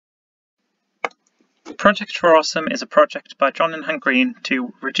Project for Awesome is a project by John and Hank Green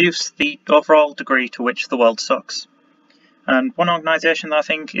to reduce the overall degree to which the world sucks. And one organisation that I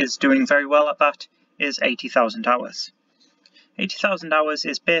think is doing very well at that is 80,000 Hours. 80,000 Hours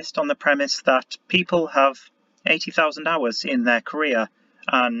is based on the premise that people have 80,000 hours in their career,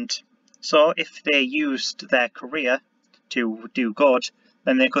 and so if they used their career to do good,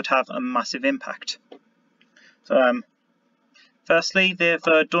 then they could have a massive impact. So firstly,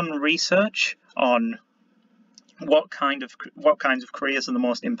 they've done research on what kinds of careers are the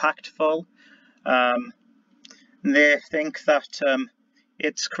most impactful. They think that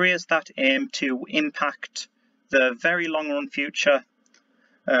it's careers that aim to impact the very long-run future,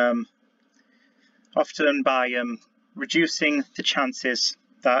 often by reducing the chances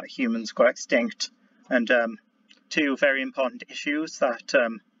that humans go extinct, and two very important issues that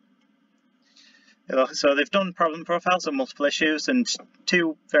so they've done problem profiles on multiple issues, and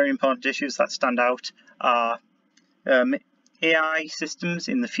two very important issues that stand out are AI systems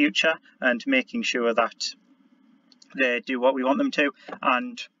in the future and making sure that they do what we want them to,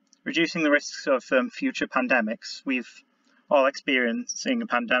 and reducing the risks of future pandemics. We've all experiencing a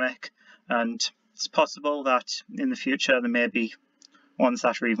pandemic, and it's possible that in the future there may be ones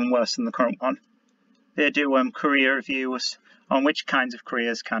that are even worse than the current one. They do career reviews on which kinds of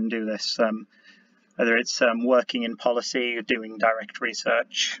careers can do this, whether it's working in policy, or doing direct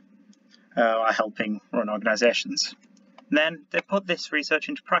research, or helping run organisations. Then they put this research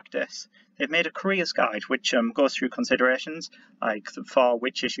into practice. They've made a careers guide which goes through considerations like for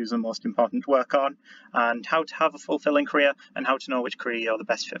which issues are most important to work on, and how to have a fulfilling career, and how to know which career you're the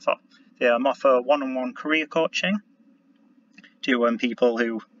best fit for. They offer one-on-one career coaching to people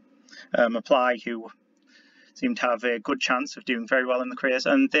who apply, who seem to have a good chance of doing very well in the careers,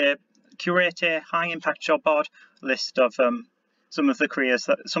 and they curate a high impact job board list of some of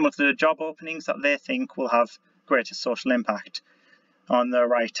the job openings that they think will have greatest social impact. On the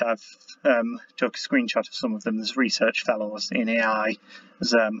right, I've took a screenshot of some of them. There's research fellows in AI,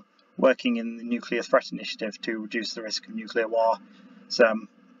 there's working in the Nuclear Threat Initiative to reduce the risk of nuclear war, there's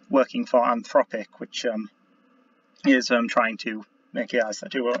working for Anthropic, which is trying to make AIs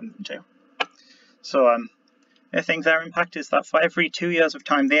that do what they want them to. So I think their impact is that for every 2 years of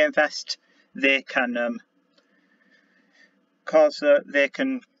time they invest, they can cause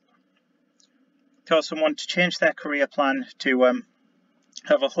someone to change their career plan to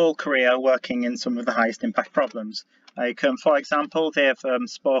have a whole career working in some of the highest impact problems. Like for example, they've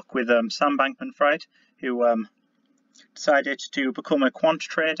spoke with Sam Bankman-Fried, who decided to become a quant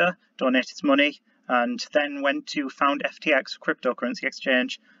trader, donate his money, and then went to found FTX, a cryptocurrency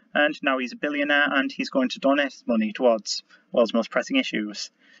exchange, and now he's a billionaire and he's going to donate his money towards the world's most pressing issues.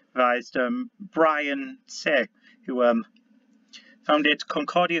 Advised Brian Say, who founded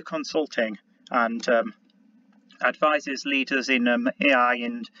Concordia Consulting and advises leaders in AI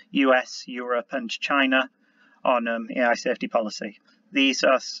in US, Europe and China on AI safety policy. These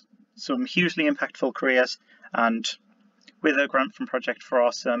are some hugely impactful careers, and with a grant from Project for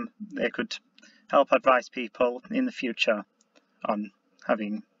Awesome, they could help advise people in the future on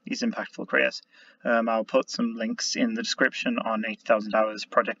having these impactful careers. I'll put some links in the description on 80,000 Hours,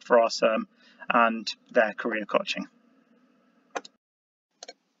 Project for Awesome and their career coaching.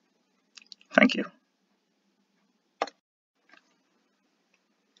 Thank you.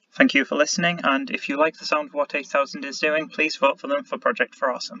 Thank you for listening, and if you like the sound of what 8000 is doing, please vote for them for Project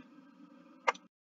for Awesome.